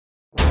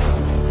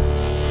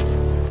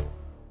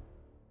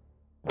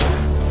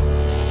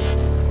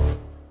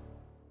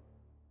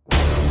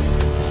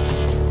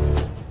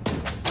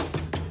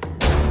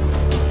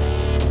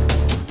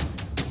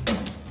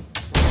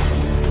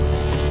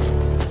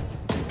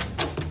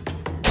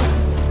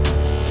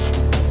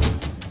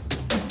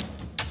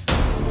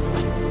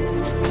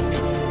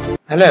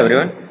Hello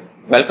everyone,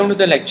 welcome to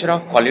the lecture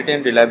of Quality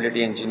and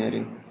Reliability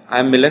Engineering. I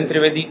am Milan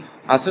Trivedi,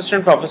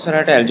 Assistant Professor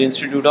at LJ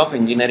Institute of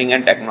Engineering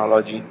and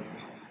Technology.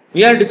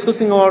 We are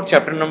discussing about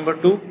chapter number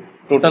 2,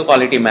 Total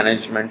Quality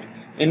Management,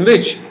 in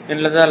which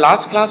in the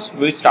last class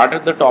we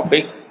started the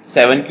topic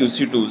 7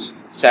 QC tools,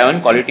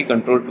 7 quality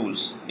control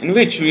tools, in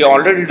which we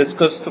already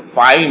discussed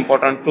 5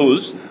 important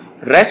tools.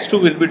 Rest 2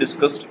 will be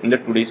discussed in the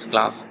today's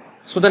class.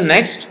 So the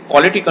next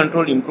quality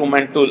control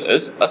improvement tool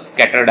is a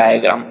scatter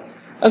diagram.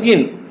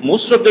 Again,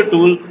 most of the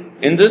tool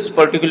in this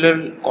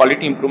particular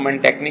quality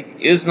improvement technique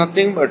is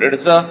nothing but it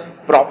is a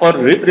proper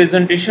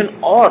representation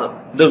or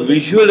the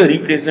visual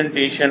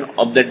representation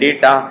of the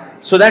data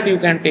so that you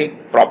can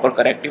take proper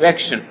corrective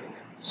action.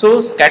 So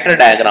scatter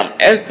diagram,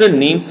 as the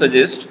name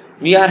suggests,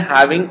 we are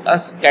having a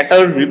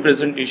scattered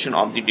representation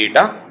of the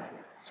data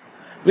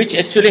which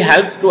actually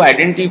helps to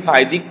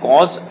identify the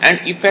cause and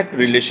effect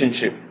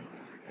relationship.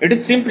 It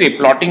is simply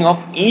plotting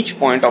of each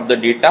point of the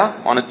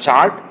data on a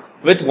chart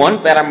with one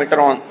parameter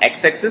on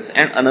x-axis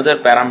and another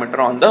parameter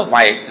on the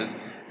y-axis.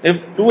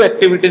 If two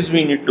activities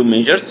we need to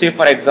measure, say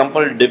for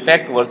example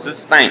defect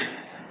versus time,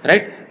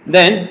 right?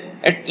 Then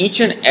at each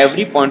and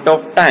every point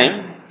of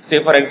time,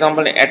 say for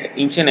example at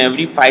each and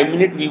every 5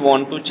 minutes we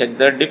want to check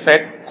the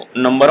defect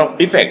number of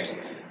defects,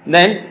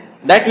 then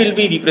that will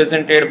be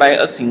represented by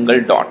a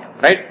single dot,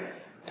 right?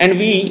 And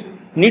we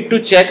need to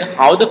check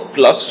how the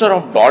cluster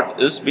of dot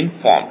is being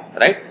formed,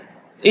 right?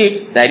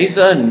 If there is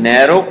a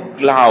narrow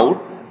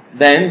cloud,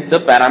 then the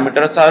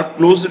parameters are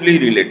closely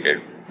related,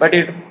 but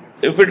if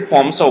it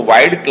forms a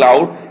wide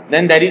cloud,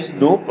 then there is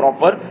no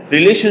proper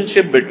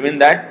relationship between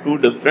that two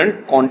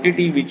different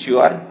quantity which you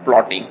are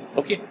plotting.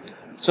 Okay,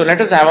 so let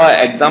us have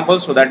an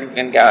example so that you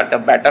can get a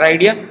better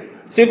idea.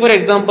 Say for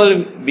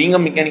example, being a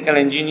mechanical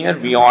engineer,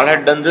 we all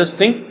had done this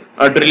thing,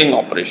 a drilling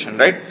operation,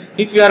 right?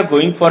 If you are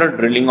going for a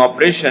drilling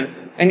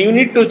operation and you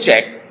need to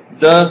check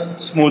the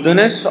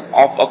smoothness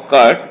of a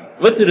cut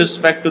with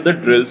respect to the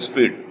drill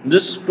speed,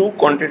 these two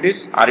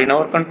quantities are in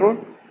our control.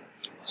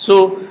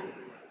 So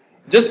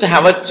just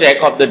have a check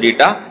of the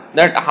data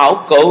that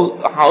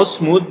how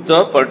smooth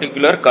the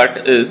particular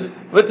cut is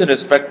with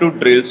respect to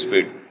drill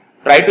speed.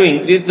 Try to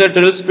increase the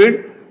drill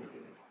speed.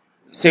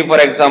 Say for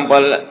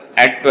example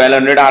at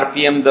 1200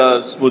 rpm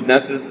the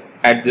smoothness is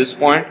at this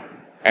point,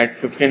 at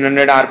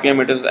 1500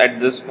 rpm it is at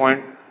this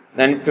point,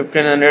 then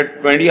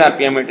 1520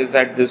 rpm it is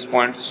at this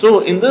point.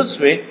 So in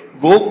this way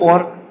go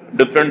for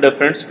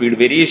different speed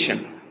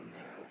variation.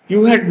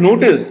 You had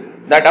noticed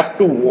that up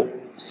to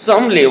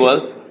some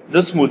level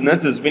the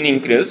smoothness has been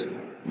increased,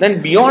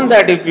 then beyond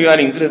that if you are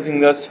increasing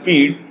the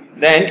speed,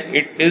 then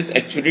it is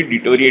actually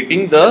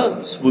deteriorating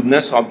the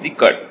smoothness of the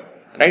cut,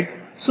 right?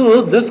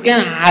 So this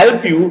can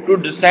help you to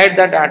decide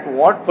that at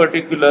what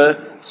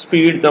particular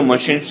speed the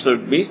machine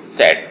should be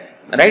set,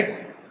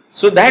 right?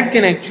 So that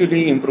can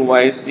actually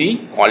improvise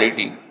the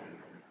quality,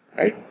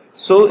 right?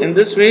 So in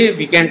this way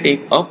we can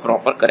take a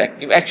proper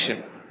corrective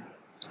action.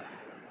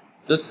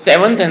 The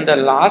seventh and the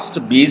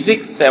last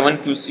basic 7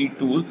 QC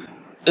tool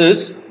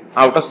is,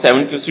 out of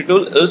 7 QC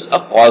tool, is a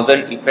cause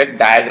and effect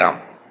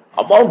diagram.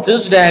 About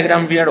this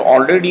diagram we had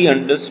already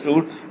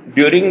understood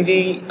during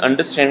the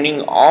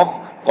understanding of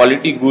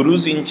quality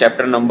gurus in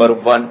chapter number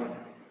 1,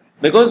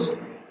 because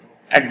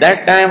at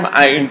that time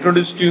I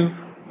introduced you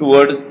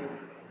towards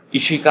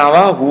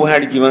Ishikawa, who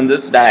had given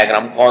this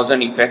diagram, cause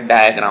and effect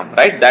diagram,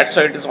 right? That's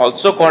why it is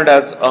also called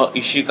as a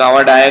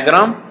Ishikawa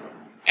diagram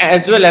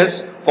as well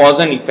as cause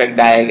and effect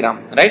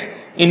diagram, right?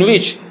 In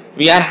which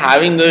we are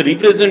having a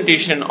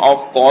representation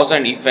of cause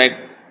and effect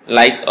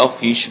like a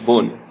fish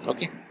bone.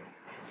 Okay,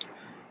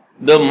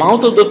 the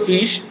mouth of the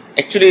fish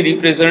actually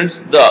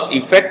represents the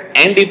effect,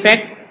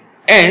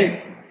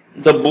 and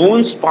the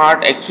bones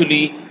part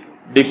actually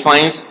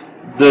defines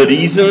the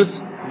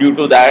reasons due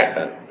to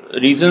that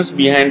reasons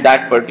behind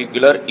that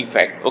particular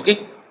effect.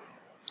 Okay,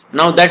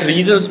 now that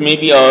reasons may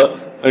be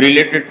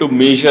related to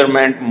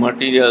measurement,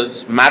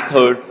 materials,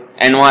 method,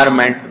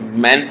 environment,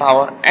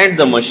 manpower and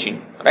the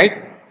machine,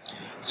 right?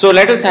 So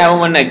let us have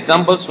one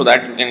example so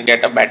that you can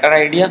get a better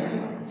idea.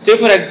 Say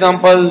for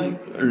example,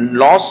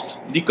 lost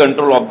the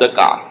control of the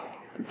car.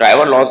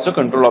 Driver lost the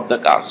control of the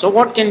car. So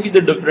what can be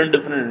the different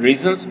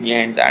reasons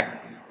behind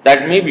that?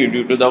 That may be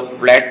due to the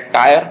flat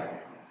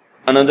tire.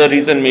 Another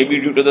reason may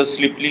be due to the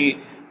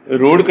slippery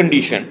road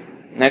condition.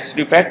 Next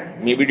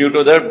defect may be due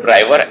to the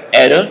driver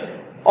error,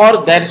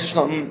 or there is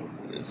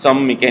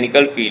some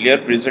mechanical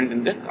failure present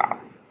in the car,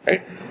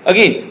 right?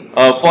 Again,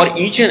 for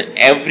each and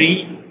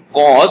every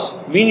cause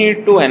we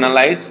need to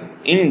analyze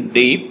in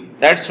deep.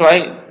 That's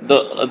why the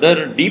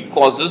other deep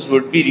causes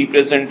would be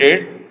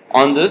represented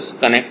on this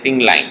connecting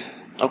line.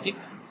 Okay,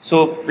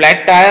 so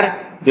flat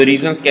tire, the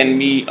reasons can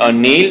be a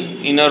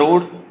nail in a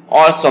road,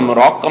 or some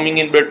rock coming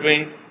in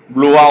between,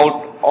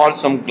 blowout, or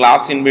some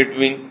glass in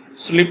between.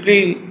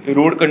 Slippery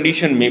road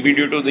condition may be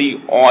due to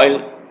the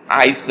oil,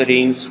 ice,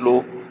 rain,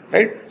 slow,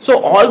 right?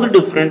 So all the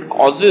different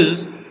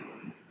causes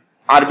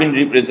are being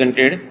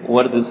represented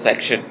over this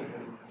section.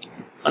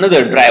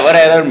 Another, driver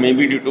error may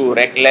be due to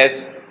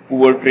reckless,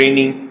 poor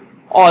training,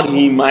 or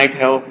he might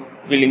have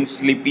feeling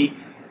sleepy.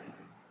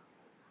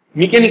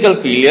 Mechanical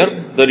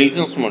failure, the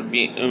reasons would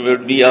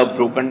be a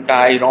broken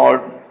tie rod,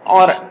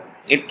 or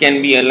it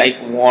can be a like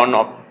worn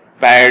of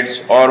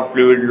pads or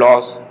fluid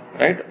loss,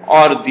 right,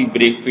 or the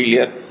brake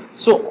failure.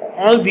 So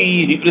all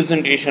the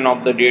representation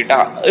of the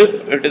data,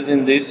 if it is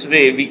in this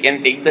way, we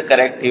can take the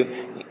corrective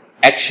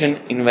action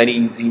in very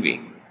easy way.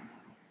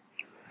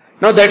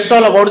 Now that's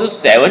all about the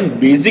 7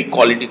 basic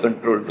quality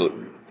control tool.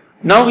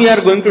 Now we are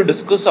going to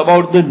discuss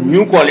about the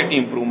new quality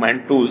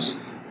improvement tools.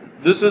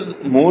 This is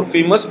more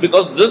famous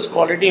because this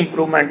quality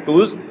improvement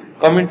tools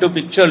come into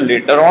picture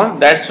later on.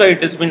 That's why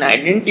it has been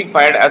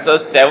identified as a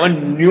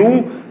 7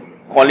 new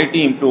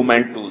quality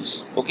improvement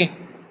tools. Okay.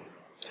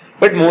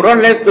 But more or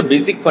less the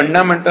basic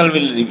fundamental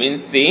will remain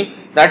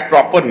same, that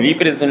proper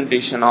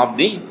representation of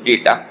the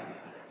data.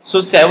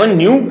 So 7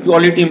 new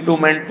quality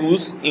improvement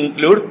tools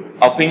include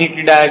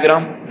affinity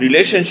diagram,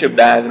 relationship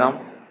diagram,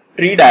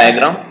 tree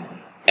diagram,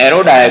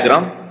 arrow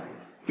diagram,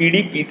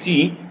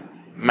 PDPC,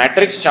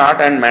 matrix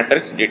chart and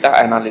matrix data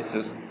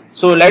analysis.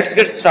 So let's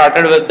get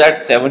started with that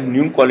 7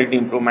 new quality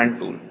improvement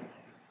tool.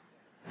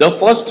 The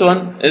first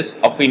one is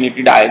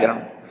affinity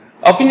diagram.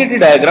 Affinity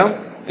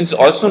diagram is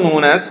also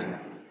known as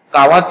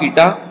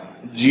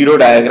Kawakita zero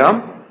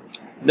diagram.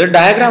 The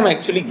diagram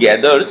actually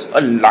gathers a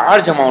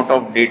large amount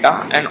of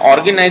data and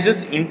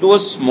organizes into a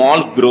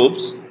small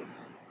groups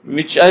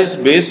which is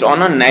based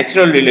on a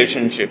natural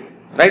relationship,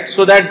 right?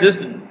 So that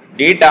this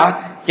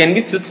data can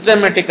be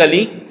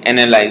systematically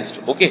analyzed.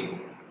 Okay.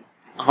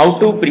 How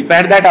to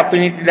prepare that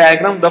affinity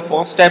diagram? The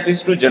first step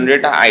is to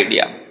generate an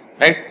idea,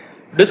 right?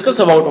 Discuss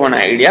about one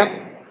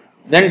idea,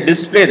 then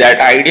display that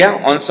idea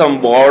on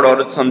some board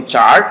or some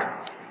chart.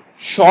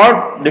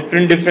 Short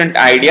different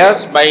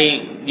ideas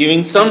by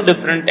giving some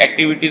different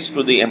activities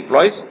to the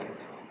employees,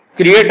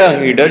 create a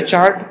header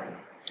chart,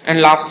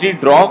 and lastly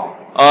draw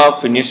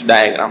a finished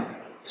diagram.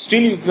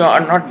 Still, if you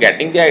are not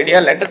getting the idea,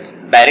 let us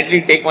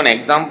directly take one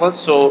example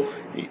so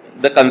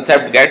the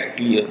concept get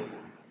clear.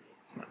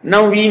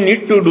 Now we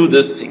need to do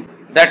this thing,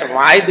 that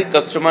why the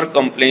customer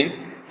complaints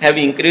have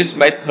increased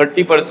by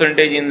 30%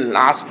 in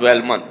last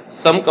 12 months.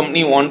 Some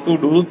company want to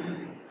do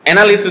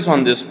analysis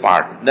on this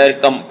part.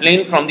 Their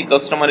complaint from the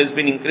customer has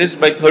been increased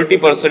by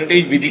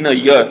 30% within a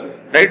year,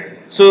 right?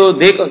 So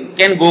they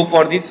can go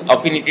for this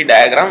affinity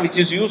diagram, which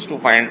is used to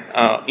find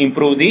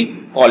improve the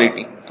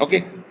quality.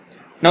 Okay.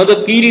 Now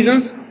the key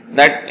reasons,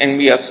 that can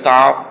be a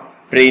staff,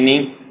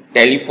 training,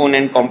 telephone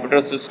and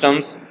computer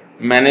systems,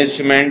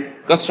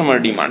 management, customer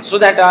demand. So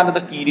that are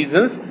the key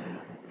reasons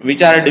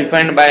which are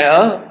defined by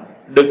a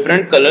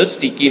different color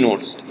sticky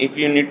notes. If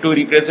you need to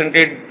represent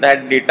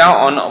that data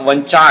on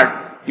one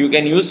chart, you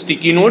can use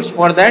sticky notes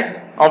for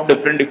that of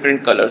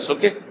different colors.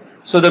 Okay.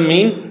 So the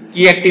main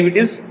key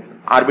activities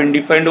are been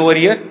defined over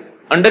here.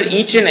 Under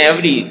each and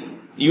every,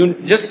 you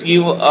just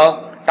give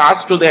a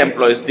task to the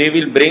employees. They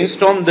will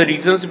brainstorm the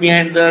reasons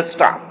behind the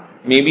staff.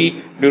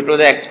 Maybe due to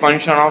the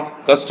expansion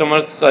of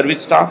customer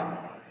service staff.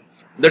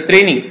 The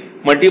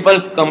training,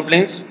 multiple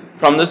complaints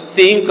from the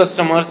same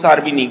customers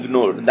are being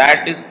ignored.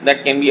 That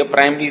can be a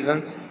prime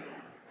reasons.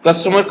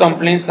 Customer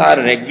complaints are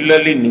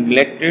regularly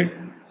neglected,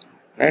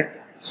 right?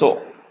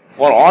 So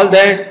for all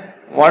that,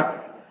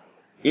 what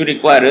you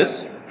require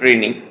is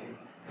training,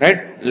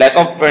 right? Lack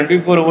of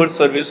 24-hour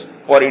service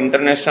for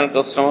international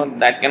customer,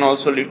 that can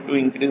also lead to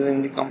increase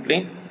in the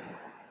complaint.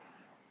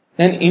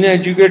 Then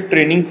inadequate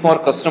training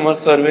for customer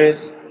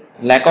service,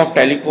 lack of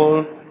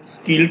telephone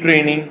skill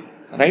training,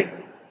 right?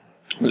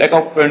 Lack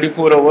of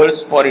 24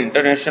 hours for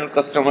international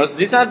customers.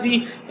 These are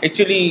the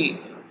actually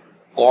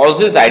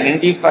causes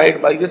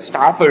identified by the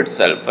staff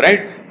itself, right?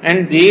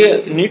 And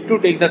they need to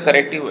take the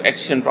corrective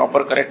action,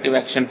 proper corrective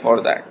action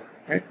for that,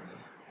 right?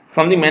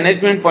 From the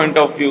management point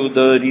of view,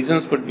 the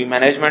reasons could be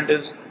management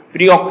is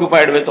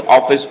preoccupied with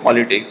office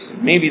politics,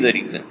 maybe the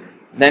reason.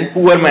 Then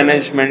poor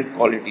management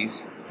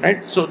qualities,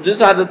 right? So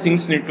these are the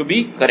things need to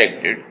be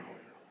corrected.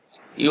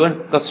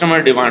 Even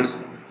customer demands,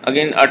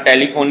 again a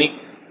telephonic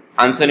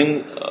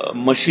answering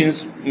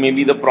machines may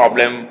be the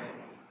problem.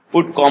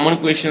 Put common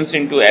questions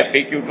into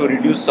FAQ to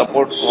reduce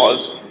support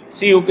calls.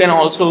 So you can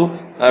also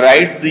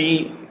write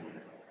the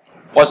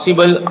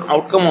possible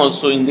outcome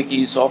also in the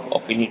case of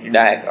affinity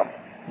diagram.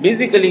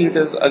 Basically it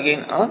is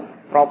again a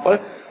proper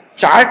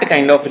chart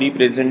kind of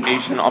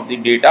representation of the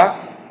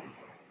data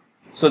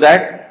so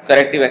that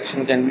corrective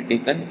action can be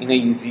taken in a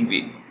easy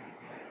way.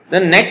 The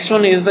next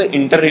one is the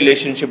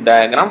interrelationship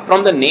diagram.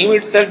 From the name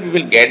itself we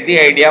will get the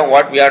idea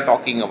what we are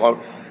talking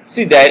about.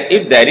 See,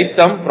 if there is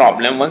some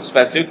problem, one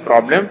specific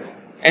problem,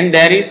 and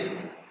there is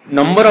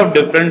number of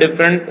different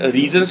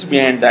reasons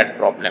behind that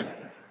problem,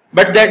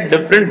 but that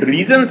different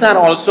reasons are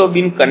also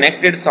being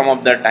connected some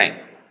of the time.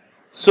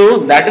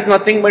 So that is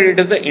nothing but it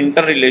is an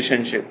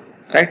interrelationship,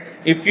 right?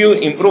 If you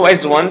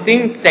improvise one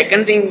thing,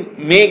 second thing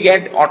may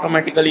get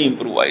automatically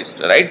improvised,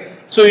 right?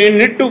 So you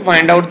need to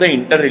find out the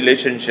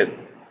interrelationship.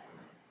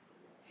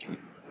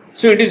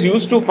 So it is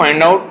used to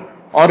find out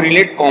or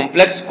relate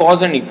complex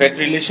cause and effect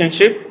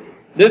relationship.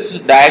 This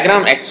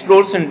diagram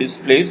explores and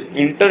displays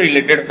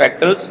interrelated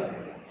factors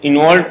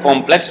involved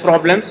complex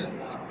problems.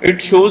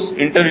 It shows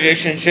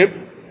interrelationship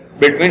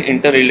between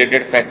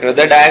interrelated factors.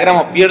 The diagram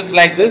appears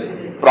like this: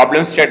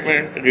 problem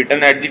statement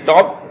written at the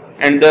top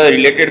and the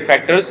related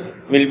factors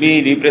will be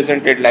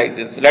represented like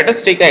this. Let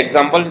us take an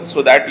example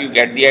so that you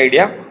get the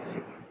idea.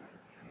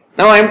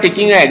 Now I am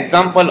taking an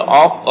example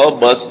of a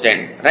bus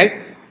stand, right?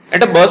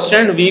 At a bus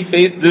stand we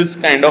face this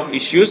kind of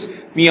issues.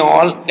 We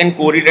all can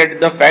correlate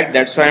the fact,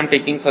 that's why I am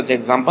taking such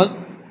example.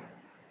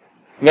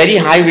 Very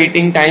high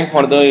waiting time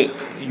for the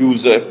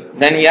user.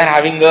 Then we are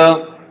having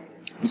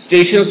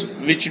stations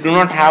which do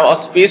not have a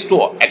space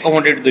to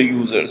accommodate the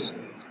users.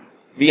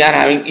 We are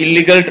having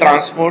illegal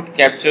transport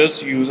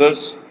captures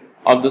users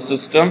of the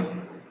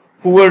system,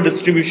 poor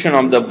distribution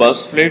of the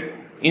bus fleet,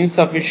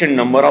 insufficient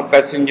number of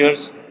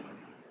passengers,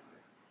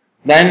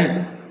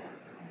 then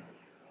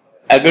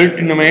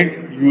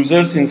agglutinated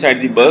users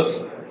inside the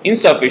bus,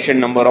 insufficient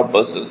number of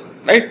buses,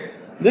 right?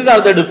 These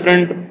are the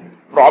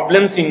different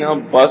problems in a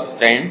bus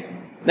stand.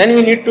 Then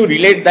we need to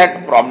relate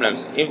that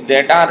problems. If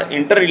that are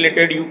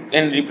interrelated, you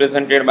can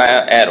represent it by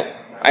an arrow.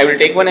 I will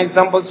take one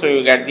example so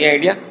you get the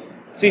idea.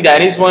 See,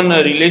 there is one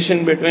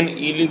relation between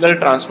illegal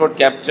transport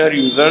capture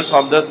users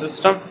of the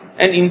system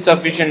and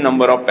insufficient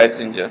number of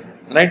passengers,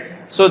 right?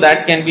 So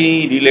that can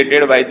be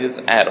related by this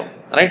arrow,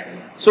 right?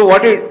 So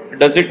what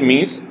does it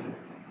means?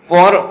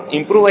 For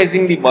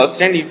improvising the bus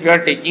stand, if you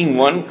are taking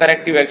one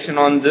corrective action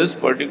on this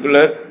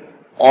particular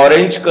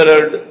orange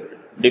colored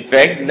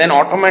defect, then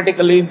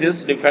automatically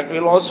this defect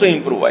will also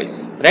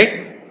improvise,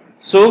 right?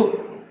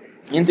 So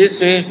in this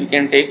way we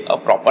can take a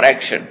proper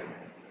action.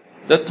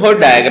 The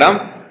third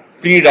diagram,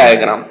 tree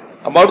diagram.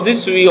 About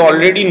this we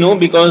already know,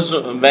 because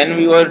when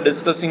we were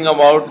discussing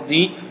about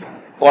the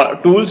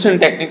tools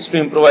and techniques to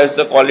improvise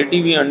the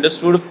quality, we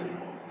understood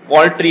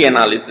fault tree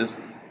analysis.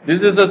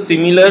 This is a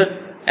similar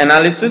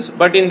analysis,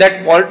 but in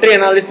that fault tree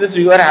analysis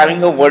we were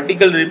having a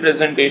vertical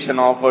representation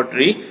of a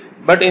tree,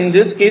 but in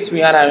this case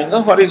we are having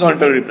a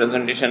horizontal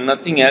representation,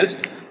 nothing else.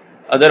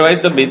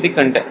 Otherwise the basic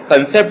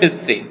concept is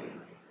same.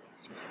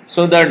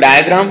 So the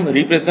diagram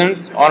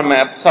represents or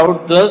maps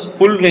out the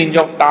full range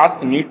of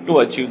tasks need to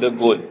achieve the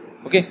goal.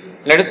 Okay,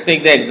 let us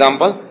take the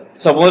example.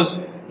 Suppose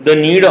the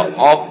need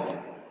of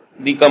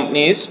the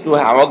company is to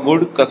have a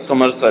good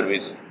customer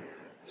service.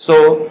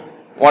 So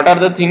what are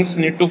the things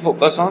need to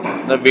focus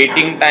on? The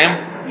waiting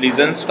time,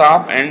 listen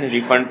staff and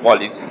refund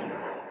policy,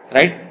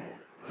 right?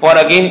 For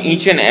again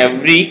each and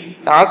every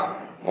task,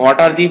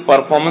 what are the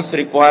performance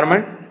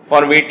requirement?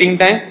 For waiting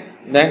time,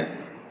 then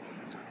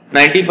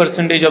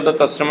 90% of the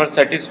customers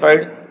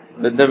satisfied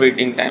with the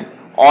waiting time.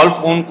 All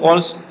phone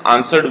calls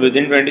answered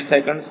within 20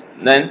 seconds.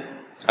 Then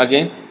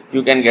again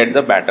you can get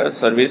the better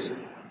service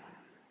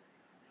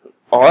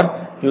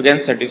or you can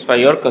satisfy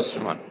your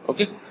customer.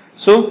 Okay.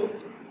 So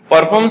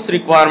performance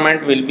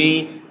requirement will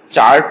be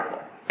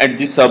chart at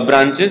the sub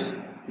branches.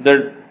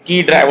 The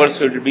key drivers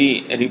should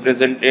be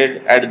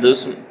represented at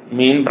those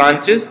main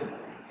branches,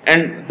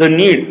 and the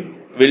need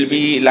will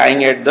be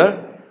lying at the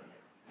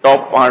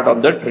top part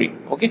of the tree.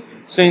 Okay.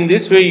 So in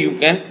this way you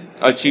can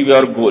achieve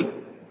your goal.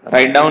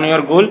 Write down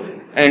your goal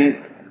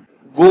and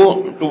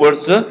go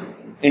towards the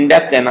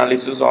in-depth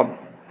analysis of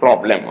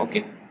problem.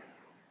 Okay.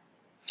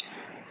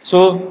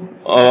 So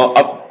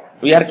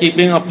we are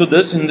keeping up to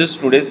this in this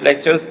today's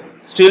lectures.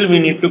 Still we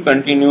need to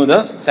continue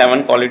the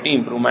 7 quality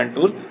improvement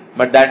tool,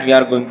 but that we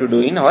are going to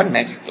do in our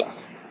next class.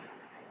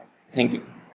 Thank you.